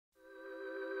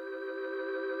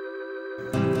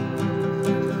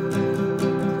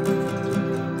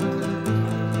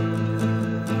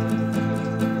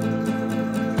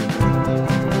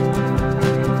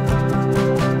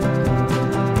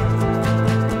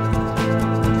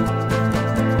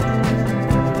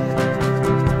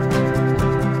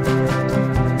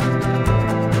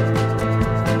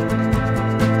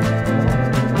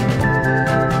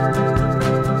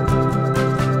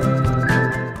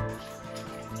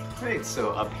Great, so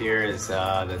up here is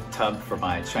the tub for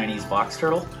my Chinese box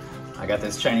turtle. I got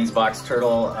this Chinese box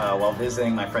turtle while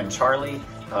visiting my friend Charlie.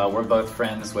 We're both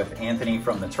friends with Anthony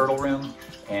from the Turtle Room,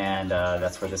 and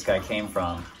that's where this guy came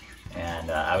from.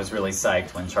 And I was really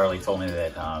psyched when Charlie told me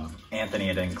that Anthony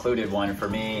had included one for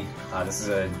me. This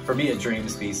is, for me, a dream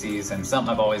species and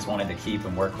something I've always wanted to keep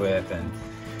and work with and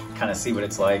kind of see what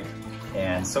it's like.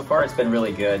 And so far it's been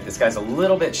really good. This guy's a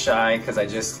little bit shy because I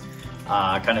just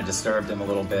kind of disturbed him a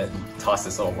little bit and tossed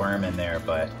this little worm in there,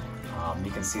 but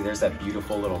you can see there's that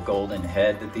beautiful little golden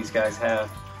head that these guys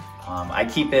have. I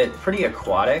keep it pretty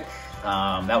aquatic.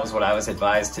 That was what I was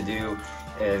advised to do,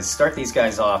 is start these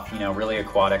guys off, you know, really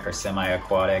aquatic or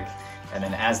semi-aquatic, and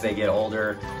then as they get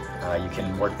older, you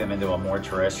can work them into a more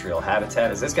terrestrial habitat.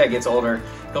 As this guy gets older,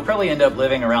 he'll probably end up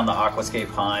living around the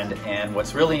aquascape pond, and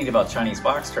what's really neat about Chinese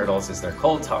box turtles is they're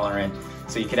cold tolerant,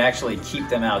 so you can actually keep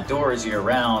them outdoors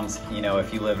year-round. You know,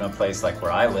 if you live in a place like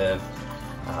where I live,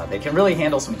 they can really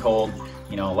handle some cold.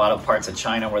 You know, a lot of parts of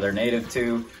China where they're native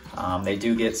to, they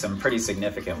do get some pretty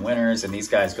significant winters, and these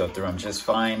guys go through them just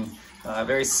fine.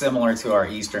 Very similar to our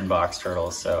eastern box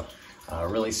turtles, so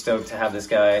really stoked to have this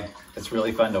guy. It's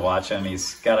really fun to watch him.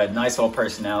 He's got a nice little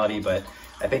personality, but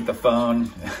I think the phone,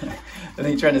 I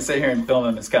think trying to sit here and film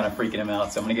him is kind of freaking him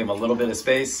out, so I'm gonna give him a little bit of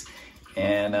space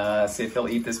and see if he'll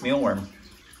eat this mealworm.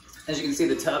 As you can see,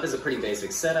 the tub is a pretty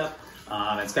basic setup.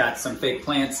 It's got some fake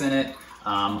plants in it,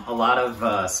 a lot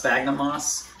of sphagnum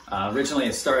moss. Originally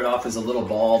it started off as a little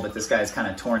ball, but this guy's kind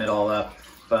of torn it all up.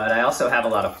 But I also have a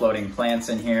lot of floating plants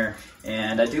in here,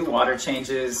 and I do water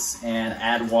changes and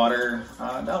add water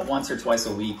about once or twice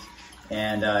a week,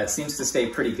 and it seems to stay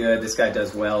pretty good. This guy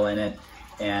does well in it,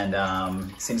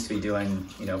 and seems to be doing,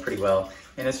 you know, pretty well.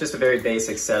 And it's just a very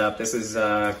basic setup. This is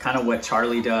kind of what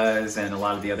Charlie does, and a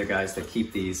lot of the other guys that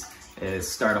keep these, is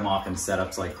start them off in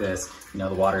setups like this. You know,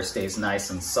 the water stays nice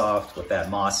and soft with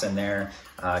that moss in there.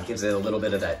 Gives it a little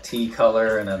bit of that tea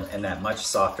color and that much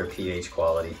softer pH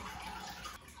quality.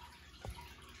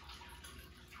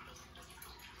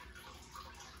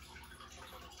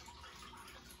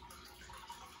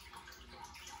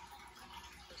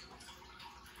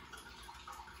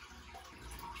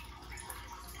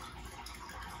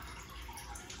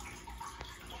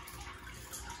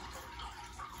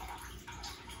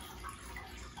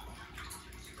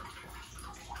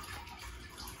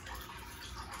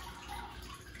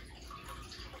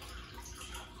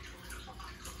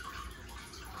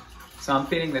 So I'm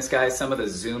feeding this guy some of the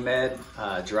Zoom Ed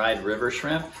dried river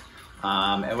shrimp.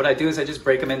 And what I do is I just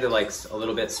break them into like a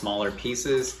little bit smaller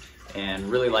pieces, and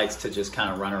really likes to just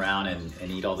kind of run around and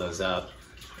eat all those up.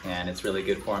 And it's really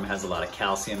good for him, has a lot of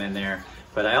calcium in there.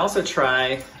 But I also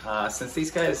try, since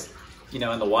these guys, you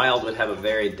know, in the wild would have a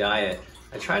varied diet,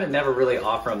 I try to never really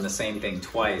offer them the same thing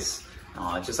twice.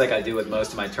 Just like I do with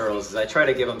most of my turtles, is I try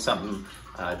to give them something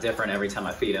different every time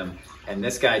I feed them. And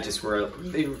this guy just,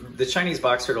 the Chinese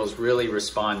box turtles really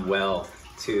respond well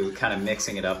to kind of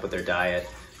mixing it up with their diet.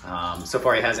 So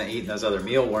far he hasn't eaten those other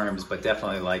mealworms, but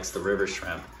definitely likes the river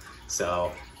shrimp.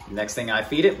 So next thing I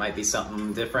feed it might be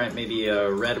something different, maybe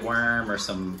a red worm or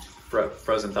some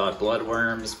frozen thawed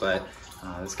bloodworms, but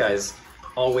this guy's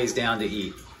always down to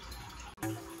eat.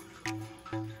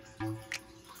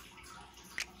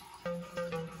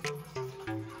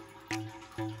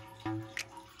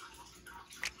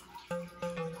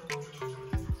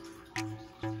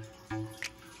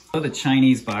 For the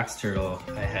Chinese box turtle,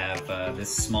 I have this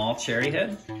small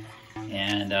cherryhead,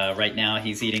 and right now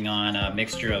he's eating on a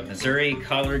mixture of Missouri,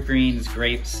 collard greens,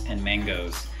 grapes, and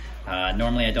mangoes.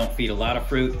 Normally I don't feed a lot of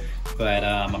fruit, but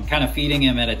I'm kind of feeding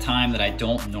him at a time that I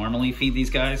don't normally feed these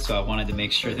guys, so I wanted to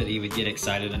make sure that he would get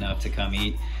excited enough to come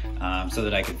eat, so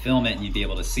that I could film it and you'd be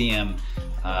able to see him.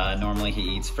 Normally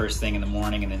he eats first thing in the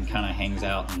morning and then kind of hangs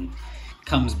out and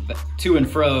comes to and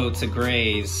fro to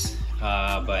graze,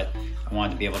 but I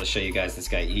wanted to be able to show you guys this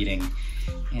guy eating.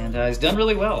 And he's done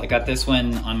really well. I got this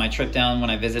one on my trip down when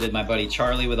I visited my buddy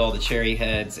Charlie with all the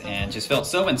Cherryheads, and just felt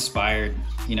so inspired,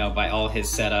 you know, by all his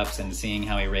setups and seeing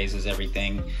how he raises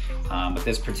everything. But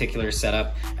this particular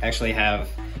setup, I actually have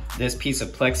this piece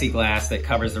of plexiglass that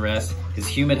covers the rest. His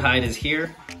humid hide is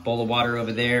here, bowl of water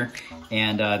over there,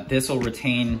 and this will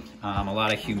retain a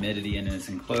lot of humidity in his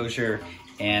enclosure,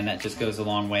 and that just goes a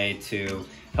long way to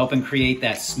helping create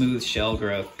that smooth shell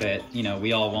growth that, you know,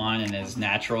 we all want and is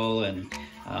natural and,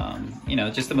 you know,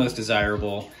 just the most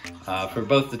desirable for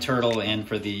both the turtle and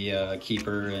for the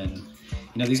keeper. And,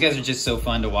 you know, these guys are just so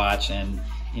fun to watch, and,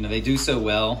 you know, they do so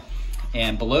well.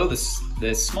 And below this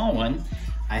small one,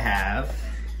 I have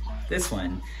this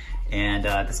one. And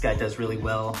this guy does really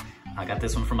well. I got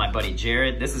this one from my buddy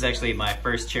Jared. This is actually my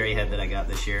first Cherryhead that I got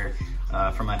this year.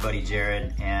 from my buddy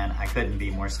Jared, and I couldn't be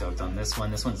more stoked on this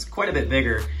one. This one's quite a bit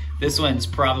bigger. This one's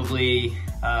probably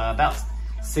about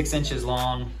 6 inches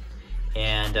long,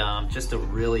 and just a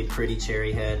really pretty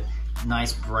cherry head.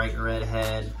 Nice bright red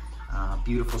head,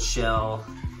 beautiful shell,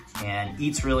 and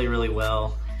eats really, really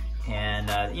well.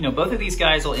 And you know, both of these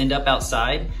guys will end up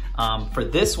outside. For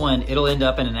this one, it'll end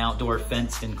up in an outdoor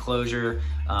fenced enclosure,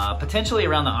 potentially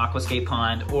around the aquascape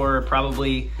pond, or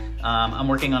probably, I'm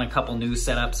working on a couple new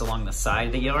setups along the side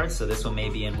of the yard. So this one may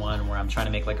be in one where I'm trying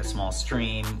to make like a small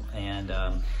stream, and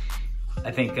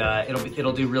I think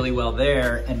it'll do really well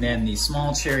there. And then the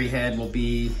small cherry head will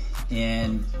be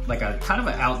in like a kind of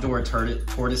an outdoor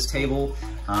tortoise table,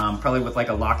 probably with like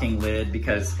a locking lid,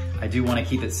 because I do want to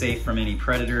keep it safe from any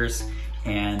predators.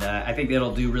 And I think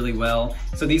it'll do really well.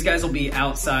 So these guys will be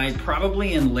outside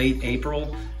probably in late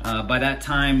April. By that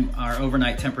time, our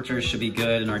overnight temperatures should be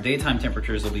good, and our daytime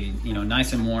temperatures will be, you know,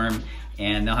 nice and warm,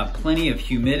 and they'll have plenty of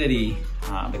humidity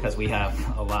because we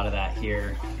have a lot of that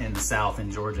here in the South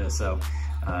in Georgia. So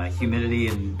humidity,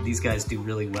 and these guys do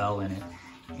really well in it.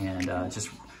 And just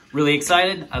really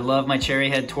excited. I love my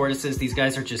cherryhead tortoises. These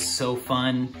guys are just so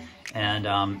fun, and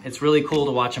it's really cool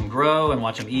to watch them grow and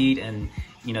watch them eat. And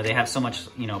you know, they have so much,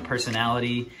 you know,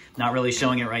 personality. Not really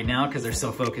showing it right now because they're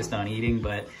so focused on eating,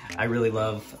 but I really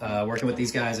love working with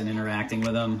these guys and interacting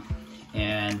with them.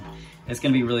 And it's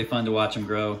gonna be really fun to watch them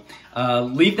grow.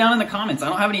 Leave down in the comments. I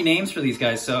don't have any names for these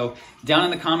guys, so down in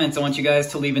the comments, I want you guys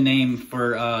to leave a name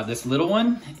for this little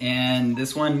one and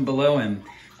this one below him.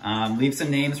 Leave some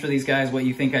names for these guys, what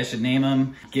you think I should name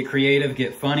them. Get creative,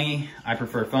 get funny. I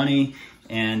prefer funny.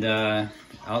 And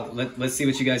let's see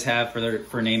what you guys have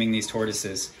for naming these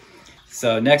tortoises.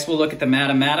 So next we'll look at the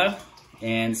Matamata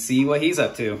and see what he's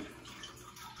up to.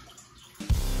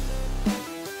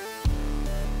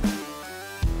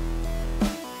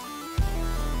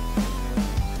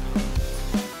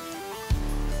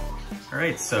 All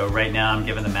right, so right now I'm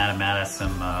giving the Matamata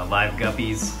some live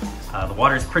guppies. The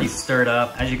water's pretty stirred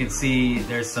up. As you can see,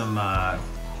 there's some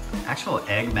actual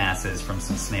egg masses from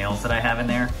some snails that I have in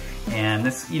there. And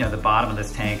this, you know, the bottom of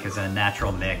this tank is a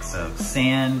natural mix of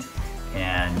sand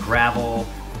and gravel,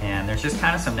 and there's just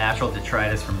kind of some natural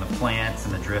detritus from the plants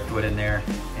and the driftwood in there,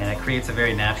 and it creates a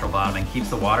very natural bottom and keeps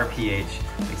the water pH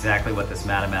exactly what this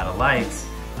Matamata likes,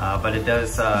 but it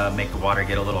does make the water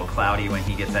get a little cloudy when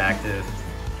he gets active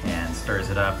and stirs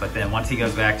it up. But then once he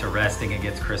goes back to resting, it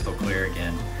gets crystal clear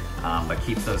again, but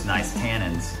keeps those nice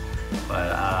tannins.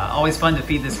 But always fun to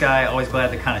feed this guy, always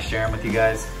glad to kind of share him with you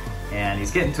guys. And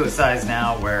he's getting to a size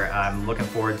now where I'm looking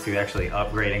forward to actually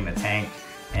upgrading the tank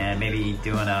and maybe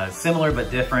doing a similar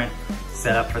but different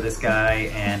setup for this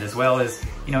guy, and as well as,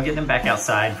 you know, getting him back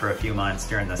outside for a few months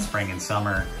during the spring and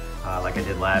summer like I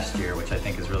did last year, which I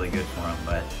think is really good for him.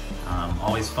 But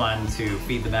always fun to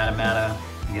feed the Matamata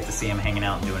and get to see him hanging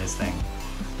out and doing his thing.